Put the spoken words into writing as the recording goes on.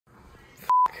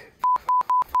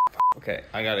Okay,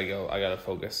 I gotta go. I gotta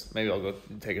focus. Maybe I'll go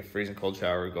take a freezing cold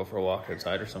shower, go for a walk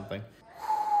outside or something.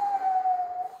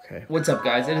 Okay. What's up,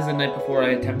 guys? It is the night before I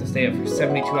attempt to stay up for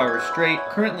 72 hours straight.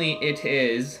 Currently, it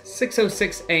is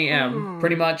 6:06 a.m.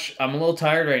 Pretty much, I'm a little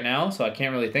tired right now, so I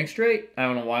can't really think straight. I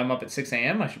don't know why I'm up at 6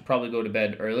 a.m. I should probably go to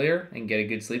bed earlier and get a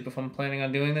good sleep if I'm planning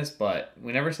on doing this, but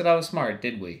we never said I was smart,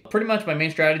 did we? Pretty much my main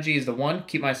strategy is to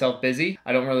keep myself busy.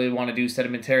 I don't really want to do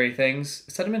sedimentary things.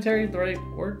 Is sedimentary the right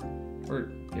word? Or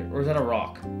is that a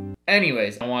rock?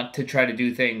 Anyways, I want to try to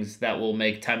do things that will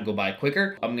make time go by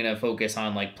quicker. I'm gonna focus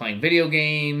on like playing video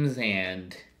games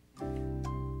and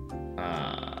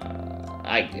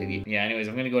anyways,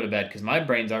 I'm gonna go to bed because my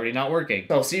brain's already not working.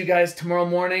 So I'll see you guys tomorrow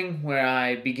morning where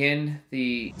I begin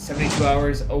the 72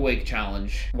 hours awake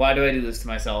challenge. Why do I do this to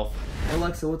myself?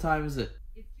 Alexa, what time is it?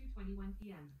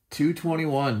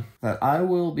 2:21. That I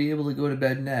will be able to go to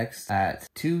bed next at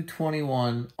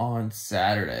 2:21 on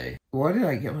Saturday. What did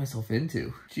I get myself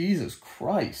into? Jesus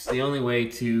Christ. The only way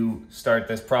to start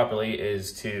this properly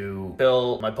is to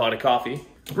fill my pot of coffee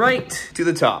right to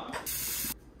the top.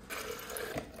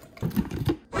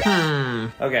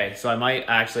 Okay, so I might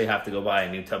actually have to go buy a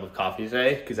new tub of coffee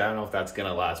today because I don't know if that's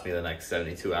gonna last me the next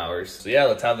 72 hours. So yeah,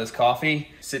 let's have this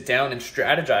coffee, sit down and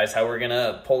strategize how we're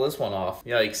gonna pull this one off.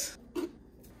 Yikes.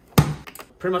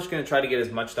 Pretty much gonna try to get as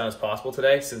much done as possible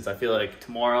today since I feel like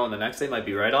tomorrow and the next day might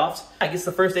be write-offs. I guess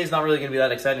the first day is not really gonna be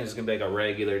that exciting. It's gonna be like a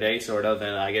regular day sort of,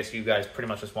 and I guess you guys pretty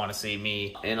much just wanna see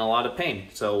me in a lot of pain.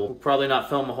 So we'll probably not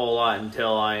film a whole lot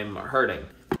until I'm hurting.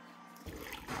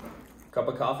 Cup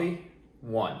of coffee,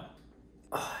 1.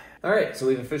 All right, so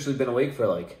we've officially been awake for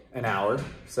like an hour,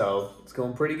 so it's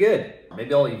going pretty good.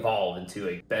 Maybe I'll evolve into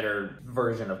a better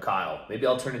version of Kyle. Maybe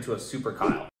I'll turn into a super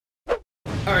Kyle.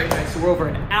 All right, guys, so we're over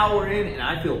an hour in, and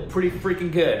I feel pretty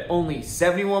freaking good. Only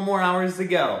 71 more hours to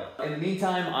go. In the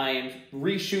meantime, I am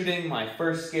reshooting my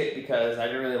first skit because I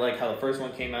didn't really like how the first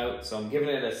one came out, so I'm giving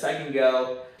it a second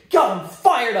go. God, I'm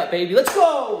fired up, baby. Let's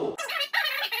go!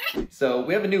 So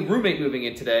we have a new roommate moving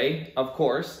in today, of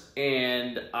course,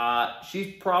 and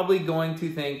she's probably going to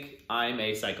think I'm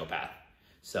a psychopath.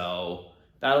 So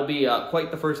that'll be quite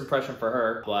the first impression for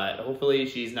her, but hopefully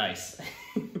she's nice.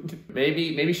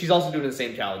 Maybe she's also doing the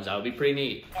same challenge. That would be pretty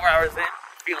neat. 4 hours in,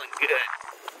 feeling good.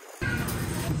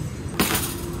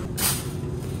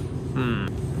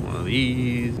 One of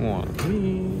these, one of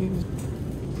these.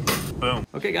 Boom.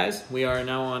 Okay, guys, we are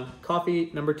now on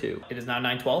coffee number 2. It is now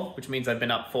 9:12, which means I've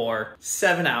been up for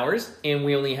 7 hours, and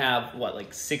we only have, what,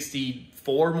 like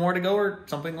 64 more to go or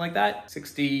something like that?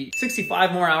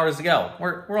 65 more hours to go.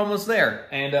 We're almost there,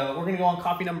 and we're gonna go on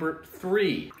coffee number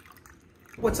 3.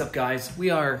 What's up, guys? We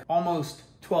are almost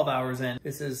 12 hours in.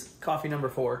 This is coffee number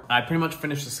 4. I pretty much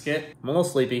finished the skit. I'm a little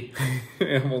sleepy.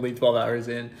 I'm only 12 hours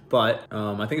in, but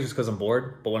I think it's just because I'm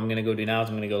bored. But what I'm gonna go do now is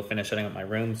I'm gonna go finish setting up my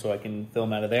room so I can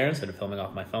film out of there instead of filming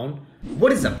off my phone.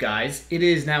 What is up, guys? It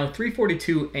is now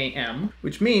 3:42 a.m.,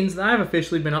 which means that I've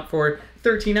officially been up for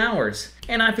 13 hours,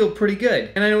 and I feel pretty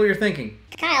good. And I know what you're thinking.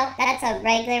 Kyle, that's a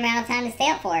regular amount of time to stay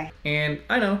up for. And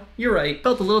I know, you're right.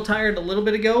 Felt a little tired a little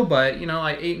bit ago, but you know,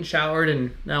 I ate and showered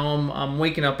and now I'm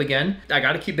waking up again. I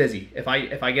gotta keep busy. If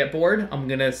I get bored, I'm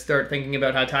gonna start thinking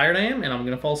about how tired I am and I'm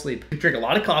gonna fall asleep. I drink a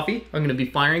lot of coffee. I'm gonna be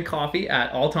firing coffee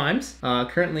at all times.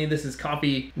 Currently this is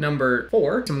coffee number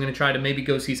 4. So I'm gonna try to maybe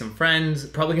go see some friends.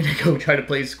 Probably gonna go try to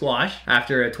play squash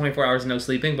after 24 hours of no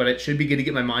sleeping, but it should be good to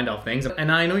get my mind off things.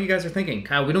 And I know you guys are thinking,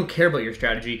 Kyle, we don't care about your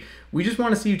strategy. We just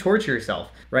want to see you torture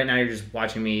yourself. Right now, you're just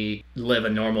watching me live a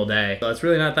normal day. So it's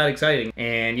really not that exciting.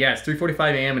 And yeah, it's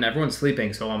 3:45 a.m. and everyone's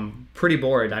sleeping, so I'm pretty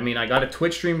bored. I mean, I got a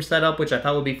Twitch stream set up, which I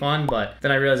thought would be fun, but then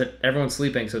I realized that everyone's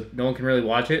sleeping, so no one can really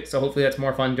watch it. So hopefully that's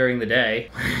more fun during the day.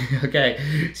 Okay,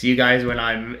 see you guys when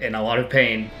I'm in a lot of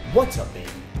pain. What's up, baby?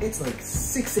 It's like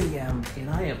 6 a.m. and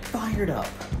I am fired up.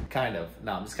 Kind of.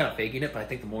 No, I'm just kind of faking it, but I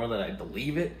think the more that I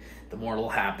believe it, the more it'll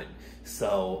happen.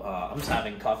 So I'm just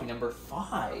having coffee number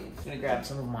 5. I'm gonna grab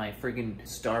some of my friggin'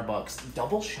 Starbucks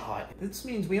double shot. This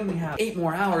means we only have 8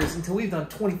 more hours until we've done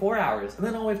 24 hours. And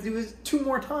then all we have to do is 2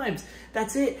 more times.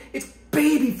 That's it. It's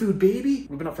baby food, baby.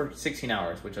 We've been up for 16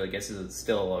 hours, which I guess is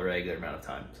still a regular amount of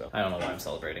time. So I don't know why I'm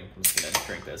celebrating. I'm just gonna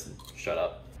drink this and shut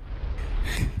up.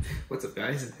 What's up,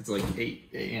 guys? It's like 8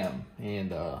 a.m.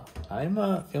 and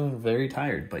I'm feeling very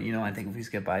tired, but you know, I think if we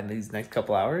just get by these next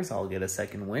couple hours, I'll get a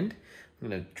second wind. I'm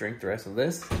gonna drink the rest of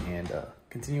this and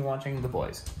continue watching The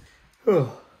Boys.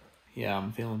 Yeah,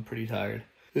 I'm feeling pretty tired.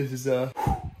 This is I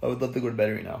would love to go to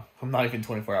bed right now. I'm not even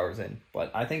 24 hours in,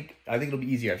 but I think it'll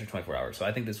be easier after 24 hours. So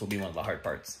I think this will be one of the hard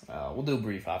parts. We'll do a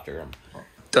brief after I'm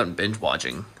done binge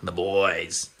watching The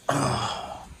Boys.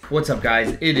 What's up,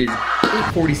 guys? It is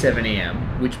 8:47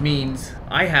 a.m., which means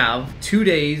I have 2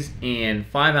 days and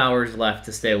 5 hours left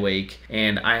to stay awake,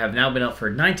 and I have now been up for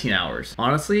 19 hours.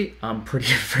 Honestly, I'm pretty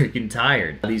freaking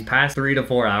tired. These past 3 to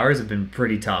 4 hours have been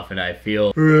pretty tough, and I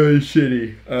feel really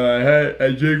shitty.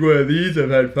 I drank one of these. I've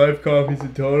had 5 coffees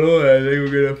in total, and I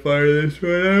think we're gonna fire this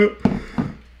one out.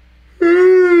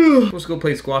 Let's go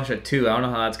play squash at 2. I don't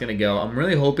know how that's gonna go. I'm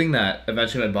really hoping that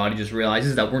eventually my body just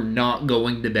realizes that we're not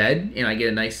going to bed and I get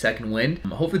a nice second wind.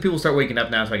 Hopefully people start waking up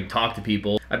now so I can talk to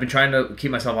people. I've been trying to keep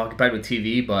myself occupied with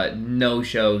TV, but no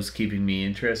show's keeping me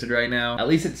interested right now. At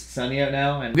least it's sunny out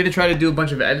now, and I'm gonna try to do a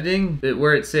bunch of editing.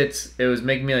 Where it sits, it was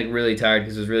making me like really tired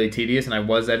because it was really tedious, and I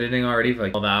was editing already for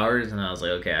like 12 hours, and I was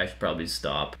like, okay, I should probably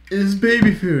stop. This is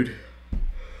baby food.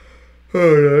 Oh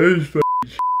no, this is fucking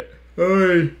shit.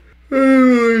 Alright.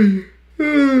 I'm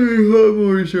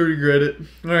already starting to regret it.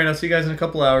 Alright, I'll see you guys in a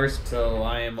couple hours. So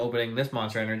I am opening this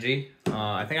Monster Energy.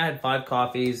 I think I had 5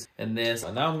 coffees and this.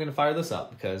 Now I'm gonna fire this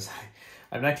up because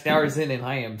I'm 19 hours in and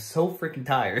I am so freaking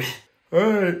tired.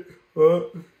 Alright,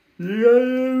 well,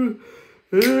 you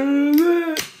guys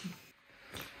in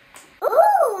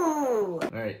Ooh!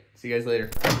 Alright, see you guys later.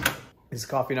 This is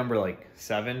coffee number like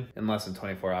 7 in less than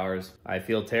 24 hours. I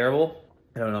feel terrible.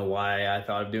 I don't know why I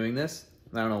thought of doing this.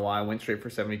 I don't know why I went straight for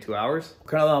 72 hours. I'm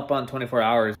kind of up on 24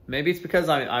 hours. Maybe it's because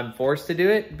I'm forced to do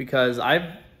it because I've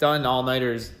done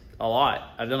all-nighters a lot.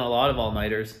 I've done a lot of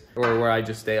all-nighters or where I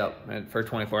just stay up for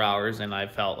 24 hours and I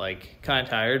felt like kind of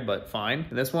tired, but fine.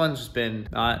 And this one's just been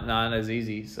not as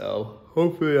easy, so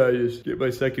hopefully I just get my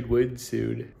second win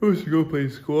soon. I'm supposed to go play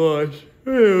squash.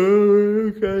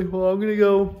 Okay, well I'm gonna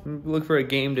go look for a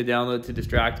game to download to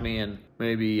distract me and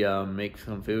maybe make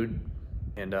some food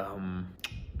and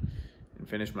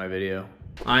finish my video.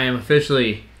 I am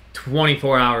officially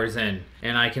 24 hours in,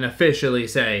 and I can officially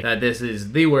say that this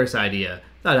is the worst idea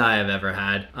that I have ever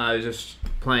had. I was just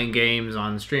playing games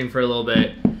on stream for a little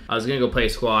bit. I was gonna go play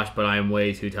squash, but I am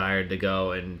way too tired to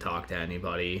go and talk to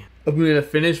anybody. I'm gonna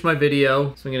finish my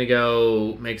video, so I'm gonna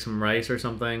go make some rice or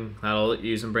something. That'll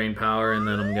use some brain power, and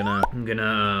then I'm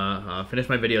gonna finish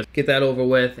my video, get that over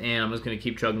with, and I'm just gonna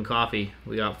keep chugging coffee.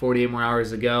 We got 48 more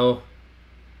hours to go.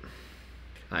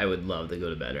 I would love to go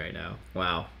to bed right now.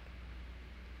 Wow.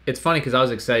 It's funny because I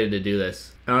was excited to do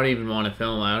this. I don't even want to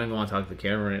film. I don't even want to talk to the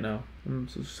camera right now. I'm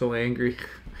so angry.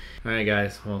 Alright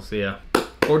guys, we'll see ya.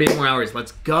 48 more hours,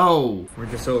 let's go! We're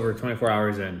just over 24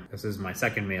 hours in. This is my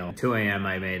second meal. 2 a.m.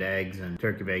 I made eggs and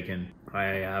turkey bacon. I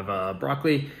have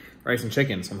broccoli, rice, and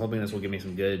chicken, so I'm hoping this will give me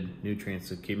some good nutrients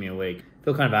to keep me awake. I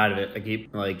feel kind of out of it. I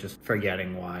keep like just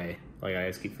forgetting why. Like I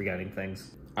just keep forgetting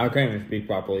things. I can't even speak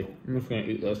properly. I'm just gonna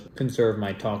eat this. Conserve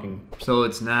my talking. So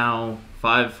it's now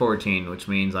 5:14, which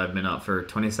means I've been up for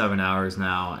 27 hours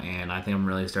now, and I think I'm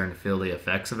really starting to feel the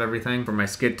effects of everything. For my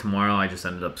skit tomorrow, I just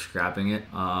ended up scrapping it.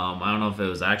 I don't know if it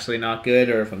was actually not good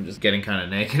or if I'm just getting kind of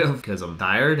negative because I'm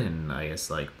tired, and I guess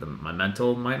like my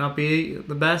mental might not be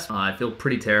the best. I feel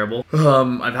pretty terrible.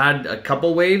 I've had a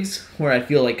couple waves where I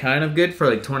feel like kind of good for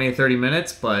like 20 or 30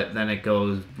 minutes, but then it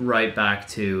goes right back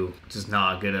to just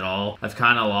not good at all. I've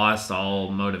kind of lost all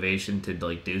motivation to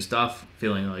like do stuff,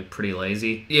 feeling like pretty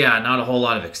lazy. Yeah, not a whole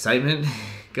lot of excitement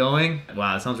going.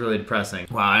 Wow, that sounds really depressing.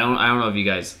 Wow, I don't know if you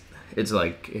guys, it's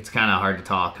kind of hard to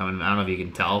talk. I don't know if you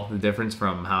can tell the difference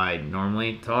from how I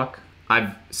normally talk.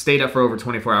 I've stayed up for over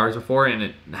 24 hours before, and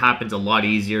it happens a lot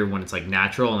easier when it's like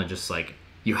natural and it just like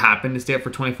you happen to stay up for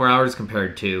 24 hours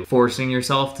compared to forcing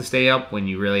yourself to stay up when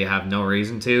you really have no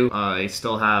reason to. I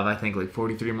still have, I think, like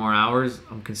 43 more hours.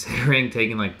 I'm considering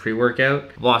taking like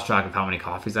pre-workout. I've lost track of how many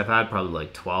coffees I've had, probably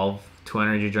like 12. 2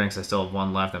 energy drinks. I still have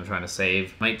 1 left. I'm trying to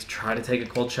save. Might try to take a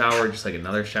cold shower, just like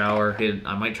another shower.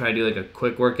 I might try to do like a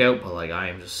quick workout, but like I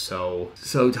am just so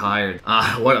tired.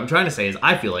 What I'm trying to say is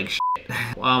I feel like shit.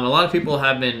 A lot of people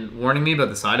have been warning me about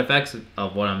the side effects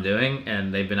of what I'm doing,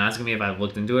 and they've been asking me if I've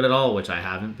looked into it at all, which I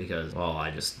haven't because, well,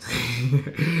 I just,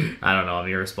 I don't know, I'm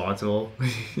irresponsible.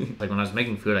 Like when I was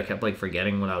making food, I kept like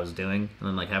forgetting what I was doing, and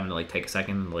then like having to like take a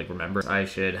second to like remember. I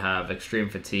should have extreme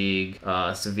fatigue,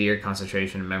 severe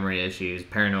concentration and memory issues,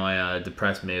 paranoia,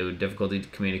 depressed mood, difficulty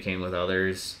communicating with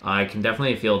others. I can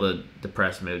definitely feel the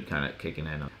depressed mood kind of kicking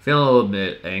in. I'm feeling a little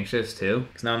bit anxious too,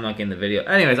 because now I'm not getting the video.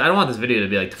 Anyways, I don't want this video to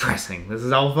be like depressing. This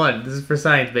is all fun. This is for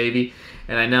science, baby.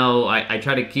 And I know I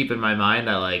try to keep in my mind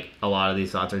that like a lot of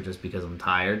these thoughts are just because I'm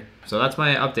tired. So that's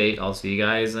my update. I'll see you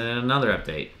guys in another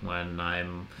update when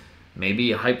I'm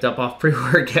maybe hyped up off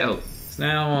pre-workout. It's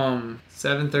now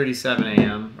 7:37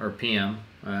 a.m. or p.m.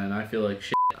 and I feel like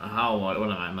shit. what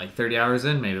am I? I'm like 30 hours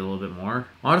in, maybe a little bit more.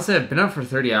 Honestly, I've been up for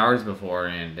 30 hours before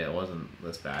and it wasn't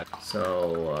this bad.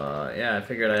 So, yeah, I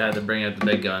figured I had to bring out the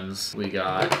big guns. We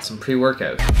got some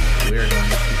pre-workout. We are going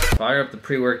to fire up the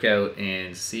pre-workout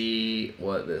and see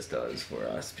what this does for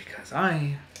us because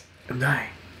I am dying.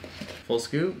 Full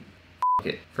scoop?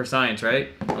 It. For science, right?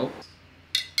 Oh.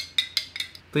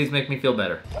 Please make me feel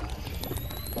better.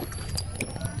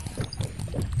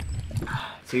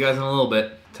 See you guys in a little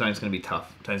bit. Tonight's gonna be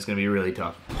tough. Tonight's gonna be really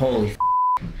tough. Holy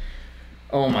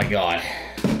oh my god.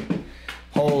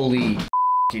 Holy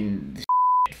shit,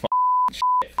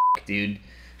 dude.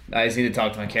 I just need to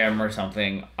talk to my camera or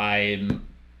something.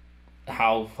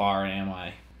 How far am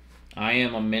I? I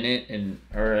am a minute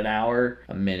or an hour.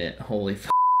 A minute. Holy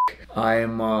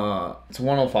I'm it's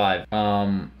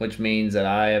 105, which means that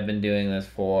I have been doing this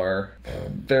for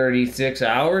 36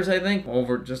 hours, I think,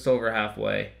 just over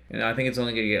halfway. And I think it's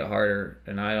only gonna get harder,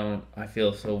 and I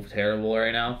feel so terrible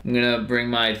right now. I'm gonna bring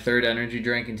my third energy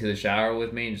drink into the shower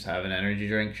with me and just have an energy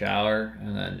drink shower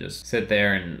and then just sit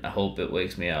there and hope it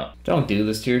wakes me up. Don't do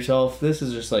this to yourself. This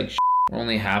is just like shit. We're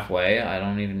only halfway. I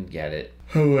don't even get it.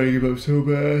 I'm waking up so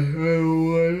bad. I don't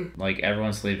want. Like,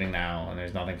 everyone's sleeping now, and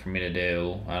there's nothing for me to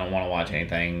do. I don't want to watch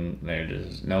anything.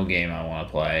 There's no game I want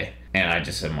to play. And I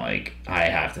just am like, I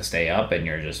have to stay up, and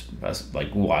you're just,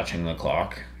 like, watching the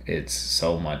clock. It's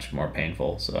so much more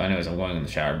painful. So anyways, I'm going in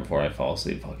the shower before I fall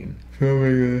asleep fucking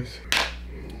filming this.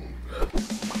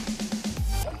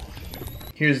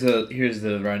 Here's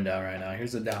the rundown right now.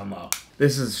 Here's the down low.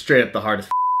 This is straight up the hardest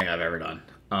thing I've ever done.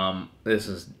 This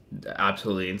is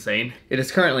absolutely insane. It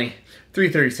is currently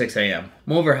 3:36 a.m.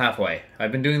 I'm over halfway.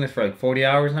 I've been doing this for like 40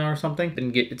 hours now or something.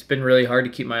 It's been really hard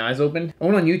to keep my eyes open. I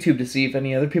went on YouTube to see if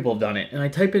any other people have done it, and I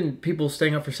type in people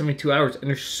staying up for 72 hours, and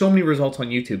there's so many results on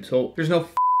YouTube, so there's no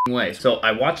way. So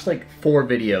I watched like 4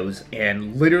 videos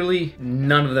and literally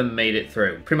none of them made it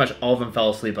through. Pretty much all of them fell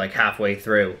asleep like halfway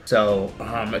through. So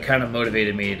it kind of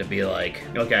motivated me to be like,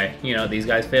 okay, you know, these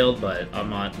guys failed, but I'm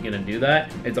not gonna do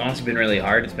that. It's honestly been really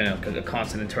hard. It's been a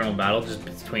constant internal battle just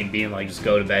between being like, just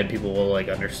go to bed. People will like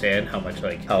understand how much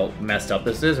like how messed up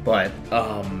this is, but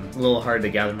a little hard to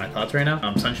gather my thoughts right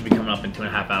now. Sun should be coming up in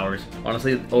 2.5 hours.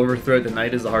 Honestly, throughout the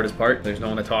night is the hardest part. There's no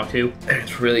one to talk to.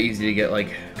 It's really easy to get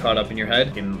like caught up in your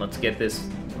head. And let's get this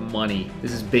money.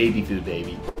 This is baby food,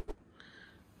 baby.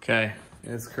 Okay,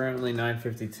 it's currently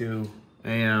 9:52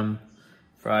 a.m.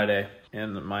 Friday,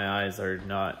 and my eyes are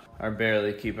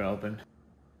barely keeping open.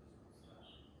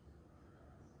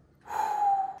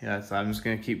 Yeah, so I'm just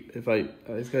gonna keep, I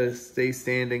just gotta stay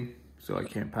standing so I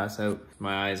can't pass out.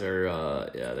 My eyes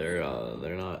are, yeah,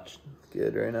 they're not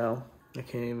good right now. I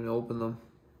can't even open them.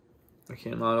 I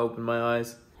cannot open my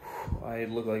eyes. I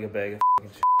look like a bag of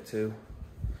fucking shit too.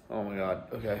 Oh my god,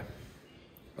 okay.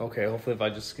 Okay, hopefully if I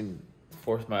just can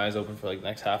force my eyes open for like the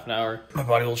next half an hour, my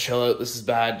body will chill out. This is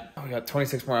bad. Oh, we got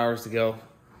 26 more hours to go.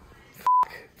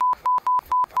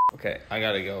 Okay, I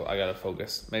gotta go. I gotta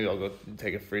focus. Maybe I'll go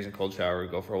take a freezing cold shower,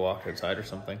 go for a walk outside or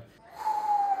something.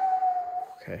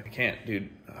 Okay, I can't, dude.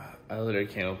 I literally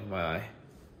can't open my eye.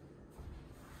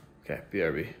 Okay,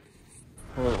 BRB.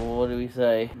 What do we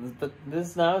say?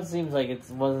 This now it seems like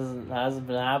hasn't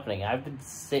been happening. I've been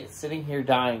sitting here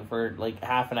dying for like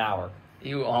half an hour.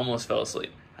 You almost fell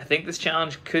asleep. I think this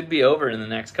challenge could be over in the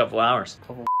next couple hours.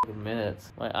 Couple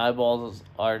minutes. My eyeballs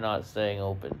are not staying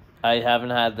open. I haven't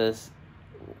had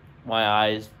my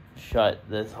eyes shut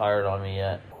this hard on me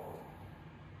yet.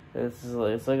 It's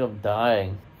like I'm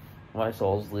dying. My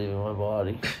soul's leaving my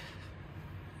body.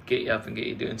 Get you up and get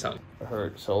you doing something. It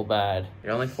hurts so bad.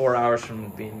 You're only 4 hours from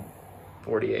being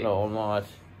 48. No, I'm not.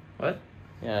 What?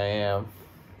 Yeah, I am.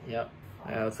 Yep.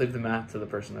 Let's leave the math to the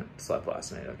person that slept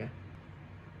last night, okay?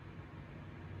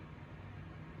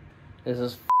 This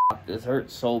is f***ed. This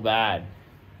hurts so bad.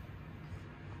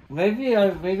 Maybe I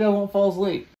won't fall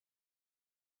asleep.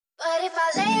 But if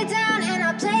I lay down and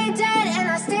I play dead and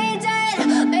I stay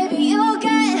dead, maybe you'll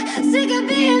get sick of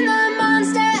being the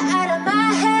monster out of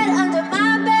my head, under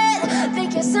my bed.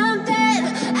 Think you're something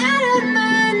out of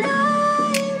my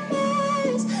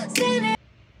nightmares.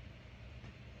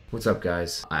 What's up,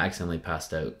 guys? I accidentally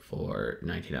passed out for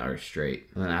 19 hours straight.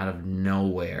 And then out of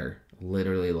nowhere,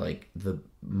 literally like the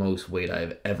most weight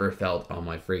I've ever felt on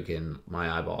my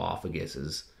eyeball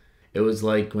esophagus. It was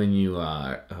like when you,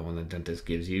 when the dentist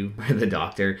gives you, the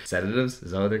doctor, sedatives,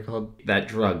 is that what they're called? That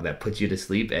drug that puts you to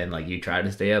sleep and like you try to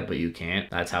stay up but you can't.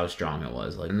 That's how strong it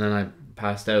was. Like, and then I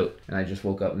passed out and I just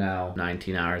woke up now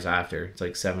 19 hours after. It's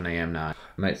like 7 a.m. now. I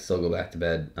might still go back to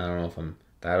bed. I don't know if I'm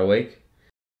that awake.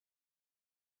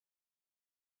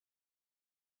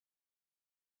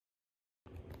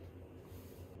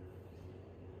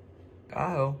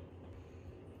 Uh-oh.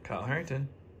 Kyle Harrington.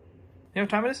 You know what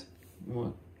time it is?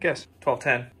 What? Guess.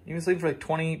 12:10. You've been sleeping for like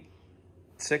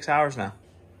 26 hours now.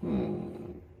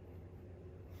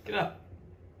 Get up.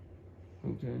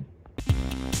 Okay.